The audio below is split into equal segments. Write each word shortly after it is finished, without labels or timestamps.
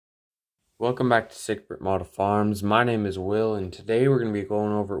Welcome back to Sick Brick Model Farms. My name is Will, and today we're going to be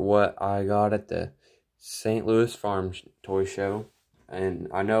going over what I got at the St. Louis Farm Toy Show. And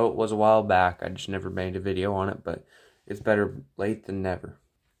I know it was a while back, I just never made a video on it, but it's better late than never.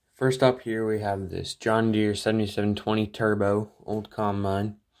 First up here we have this John Deere 7720 Turbo old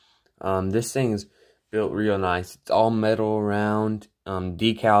combine. This thing is built real nice. It's all metal around.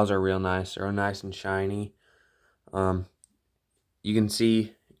 Decals are real nice. They're nice and shiny. You can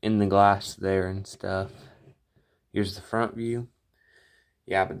see in the glass there and stuff. Here's the front view.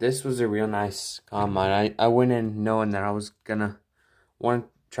 Yeah, but this was a real nice combine. I went in knowing that I was gonna want to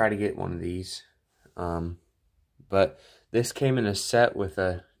try to get one of these. But this came in a set with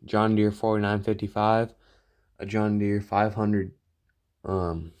a John Deere 4955, a John Deere 500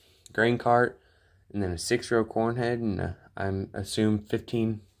 grain cart, and then a 6-row corn head, and I assume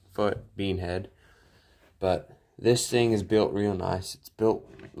 15-foot bean head. But this thing is built real nice. It's built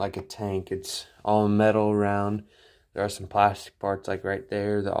like a tank. It's all metal around. There are some plastic parts like right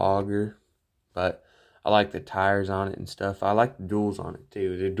there, the auger. But I like the tires on it and stuff. I like the duals on it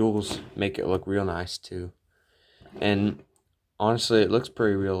too. The duals make it look real nice too. And honestly, it looks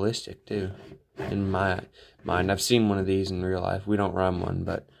pretty realistic too, in my mind. I've seen one of these in real life. We don't run one,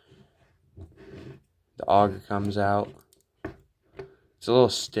 but the auger comes out. It's a little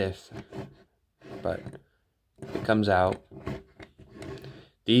stiff, but it comes out.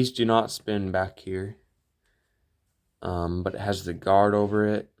 These do not spin back here, but it has the guard over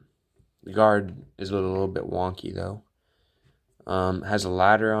it. The guard is a little bit wonky though. It has a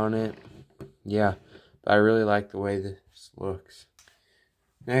ladder on it. Yeah, but I really like the way this looks.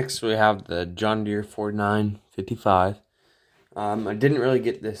 Next we have the John Deere 4955. I didn't really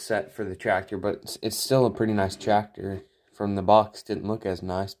get this set for the tractor, but it's still a pretty nice tractor. From the box, didn't look as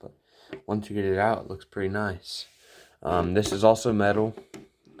nice, but once you get it out, it looks pretty nice. This is also metal.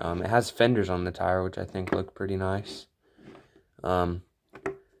 It has fenders on the tire, which I think look pretty nice.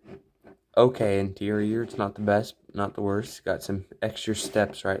 Okay interior. It's not the best, not the worst. Got some extra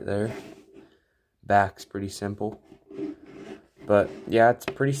steps right there. Back's pretty simple. But yeah, it's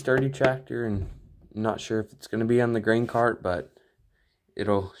a pretty sturdy tractor, and I'm not sure if it's going to be on the grain cart, but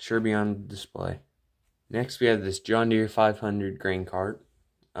it'll sure be on display. Next we have this John Deere 500 grain cart.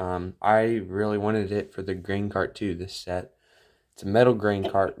 I really wanted it for the grain cart too, this set. It's a metal grain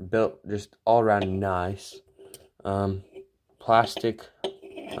cart, built just all around nice. Plastic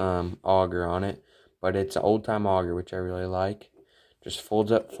auger on it, but it's an old time auger, which I really like. Just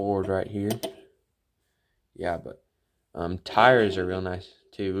folds up forward right here. Yeah, but tires are real nice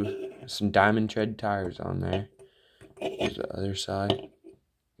too. Some diamond tread tires on there. Here's the other side.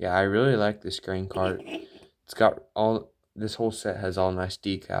 Yeah, I really like this grain cart. It's got this whole set has all nice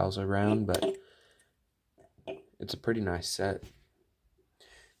decals around, but it's a pretty nice set.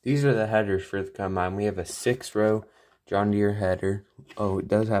 These are the headers for the combine. We have a 6-row John Deere header. Oh, it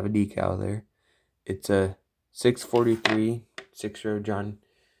does have a decal there. It's a 643 6-row John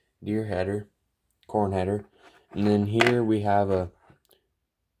Deere header, corn header. And then here we have a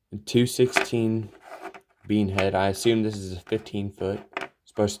 216 bean head. I assume this is a 15-foot.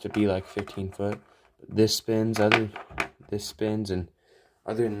 Supposed to be like 15 foot. This spins, this spins, and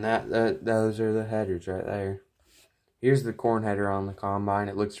other than that, those are the headers right there. Here's the corn header on the combine.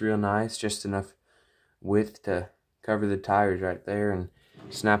 It looks real nice, just enough width to cover the tires right there, and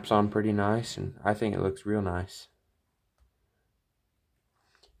snaps on pretty nice, and I think it looks real nice.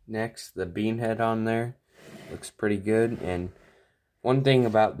 Next, the bean head on there looks pretty good. And one thing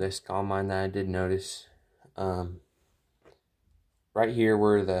about this combine that I did notice, right here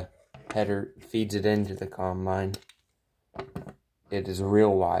where the header feeds it into the combine, it is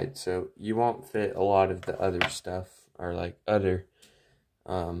real wide, so you won't fit a lot of the other stuff, or like other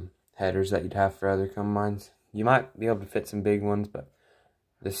headers that you'd have for other combines. You might be able to fit some big ones, but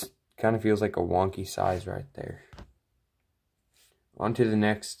this kind of feels like a wonky size right there. On to the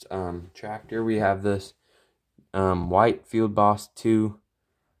next tractor. We have this white Field Boss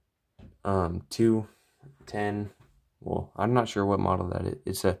 210. Well, I'm not sure what model that is.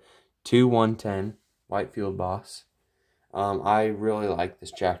 It's a 2110 white Field Boss. I really like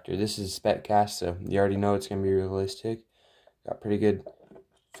this tractor. This is spec cast, so you already know it's going to be realistic. Got pretty good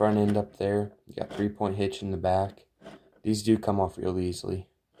front end up there. You got 3-point hitch in the back. These do come off real easily.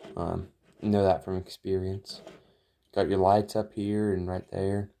 You know that from experience. Got your lights up here and right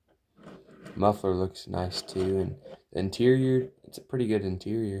there. Muffler looks nice too, and the interior, it's a pretty good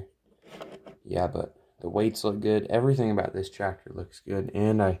interior. Yeah, but the weights look good. Everything about this tractor looks good,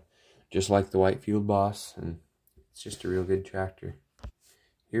 and I just like the white Field Boss, and it's just a real good tractor.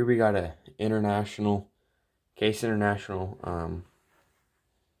 Here we got a Case International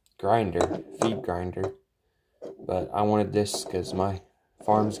grinder, feed grinder. But I wanted this because my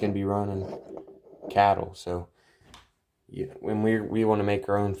farm's going to be running cattle. So yeah, when we want to make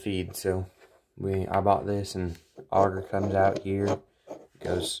our own feed. So I bought this, and auger comes out here.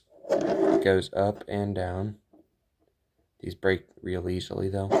 Goes up and down. These break real easily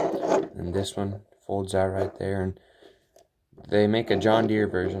though. And this one folds out right there. And they make a John Deere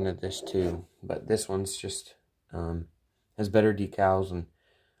version of this too, but this one's just has better decals, and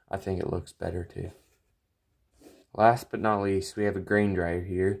I think it looks better too. Last but not least, we have a grain dryer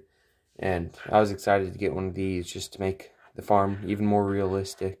here, and I was excited to get one of these just to make the farm even more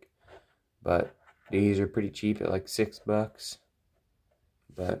realistic. But these are pretty cheap at like $6,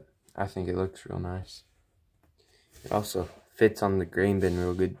 but I think it looks real nice. It also fits on the grain bin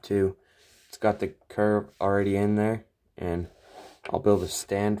real good too. It's got the curve already in there, and I'll build a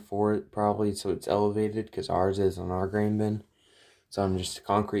stand for it probably so it's elevated, because ours is on our grain bin. So I'm just a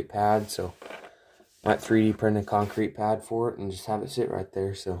concrete pad, so I might 3D print a concrete pad for it and just have it sit right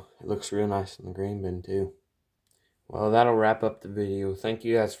there, so it looks real nice in the grain bin too. Well, that'll wrap up the video. Thank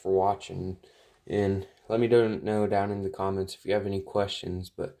you guys for watching, and let me know down in the comments if you have any questions.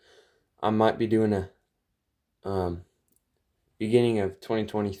 But I might be doing a beginning of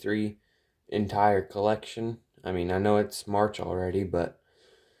 2023 entire collection. I mean, I know it's March already, but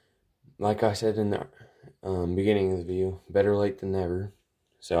like I said in the beginning of the video, better late than never.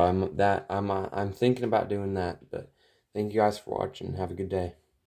 So I'm thinking about doing that. But thank you guys for watching. Have a good day.